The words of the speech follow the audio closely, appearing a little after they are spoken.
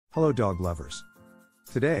Hello dog lovers.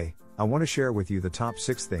 Today, I want to share with you the top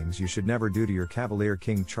 6 things you should never do to your Cavalier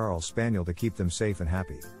King Charles Spaniel to keep them safe and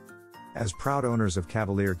happy. As proud owners of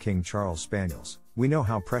Cavalier King Charles Spaniels, we know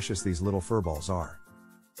how precious these little furballs are.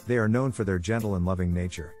 They are known for their gentle and loving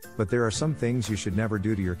nature, but there are some things you should never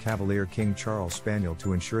do to your Cavalier King Charles Spaniel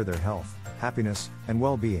to ensure their health, happiness, and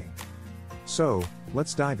well-being. So,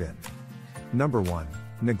 let's dive in. Number 1.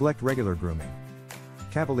 Neglect regular grooming.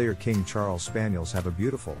 Cavalier King Charles Spaniels have a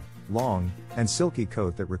beautiful, long, and silky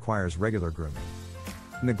coat that requires regular grooming.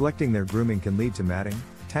 Neglecting their grooming can lead to matting,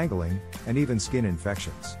 tangling, and even skin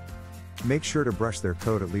infections. Make sure to brush their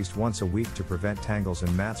coat at least once a week to prevent tangles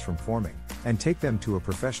and mats from forming, and take them to a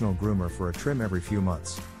professional groomer for a trim every few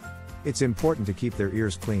months. It's important to keep their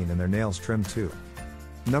ears clean and their nails trimmed too.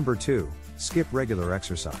 Number 2. Skip regular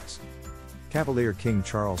exercise. Cavalier King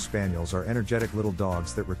Charles Spaniels are energetic little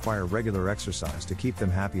dogs that require regular exercise to keep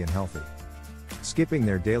them happy and healthy. Skipping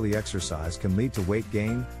their daily exercise can lead to weight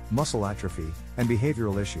gain, muscle atrophy, and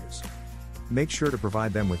behavioral issues. Make sure to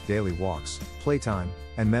provide them with daily walks, playtime,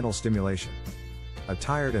 and mental stimulation. A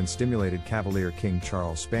tired and stimulated Cavalier King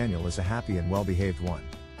Charles Spaniel is a happy and well-behaved one.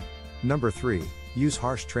 Number 3. Use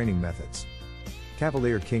harsh training methods.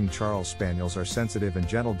 Cavalier King Charles Spaniels are sensitive and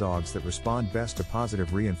gentle dogs that respond best to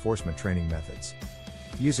positive reinforcement training methods.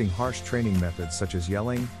 Using harsh training methods such as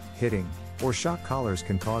yelling, hitting, or shock collars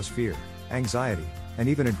can cause fear, anxiety, and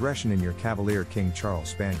even aggression in your Cavalier King Charles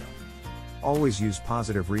Spaniel. Always use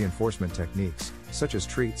positive reinforcement techniques, such as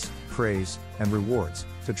treats, praise, and rewards,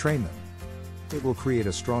 to train them. It will create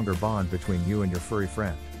a stronger bond between you and your furry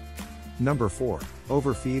friend. Number 4.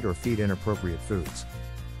 Overfeed or feed inappropriate foods.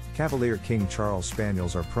 Cavalier King Charles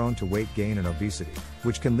Spaniels are prone to weight gain and obesity,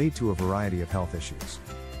 which can lead to a variety of health issues.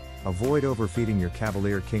 Avoid overfeeding your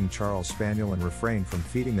Cavalier King Charles Spaniel and refrain from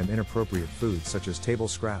feeding them inappropriate foods such as table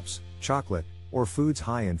scraps, chocolate, or foods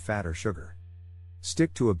high in fat or sugar.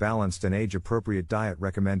 Stick to a balanced and age-appropriate diet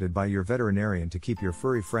recommended by your veterinarian to keep your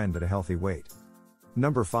furry friend at a healthy weight.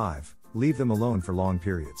 Number 5. Leave them alone for long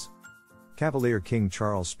periods. Cavalier King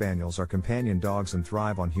Charles Spaniels are companion dogs and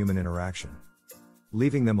thrive on human interaction.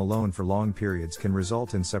 Leaving them alone for long periods can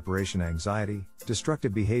result in separation anxiety,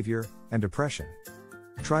 destructive behavior, and depression.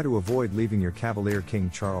 Try to avoid leaving your Cavalier King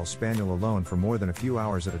Charles Spaniel alone for more than a few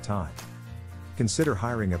hours at a time. Consider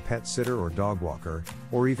hiring a pet sitter or dog walker,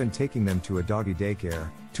 or even taking them to a doggy daycare,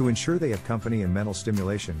 to ensure they have company and mental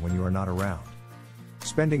stimulation when you are not around.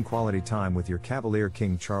 Spending quality time with your Cavalier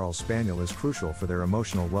King Charles Spaniel is crucial for their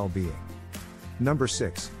emotional well-being. Number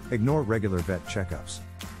 6. Ignore regular vet checkups.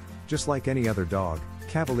 Just like any other dog,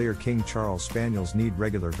 Cavalier King Charles Spaniels need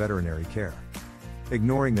regular veterinary care.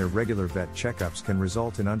 Ignoring their regular vet checkups can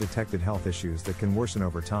result in undetected health issues that can worsen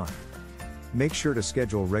over time. Make sure to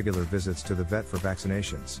schedule regular visits to the vet for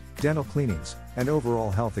vaccinations, dental cleanings, and overall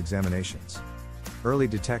health examinations. Early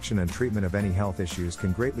detection and treatment of any health issues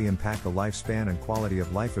can greatly impact the lifespan and quality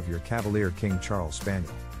of life of your Cavalier King Charles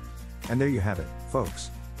Spaniel. And there you have it,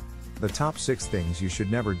 folks. The top 6 things you should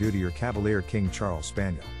never do to your Cavalier King Charles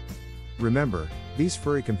Spaniel. Remember, these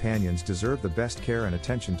furry companions deserve the best care and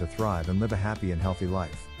attention to thrive and live a happy and healthy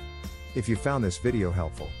life. If you found this video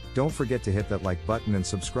helpful, don't forget to hit that like button and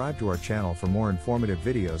subscribe to our channel for more informative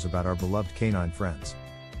videos about our beloved canine friends.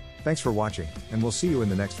 Thanks for watching, and we'll see you in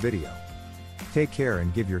the next video. Take care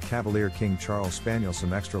and give your Cavalier King Charles Spaniel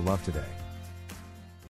some extra love today.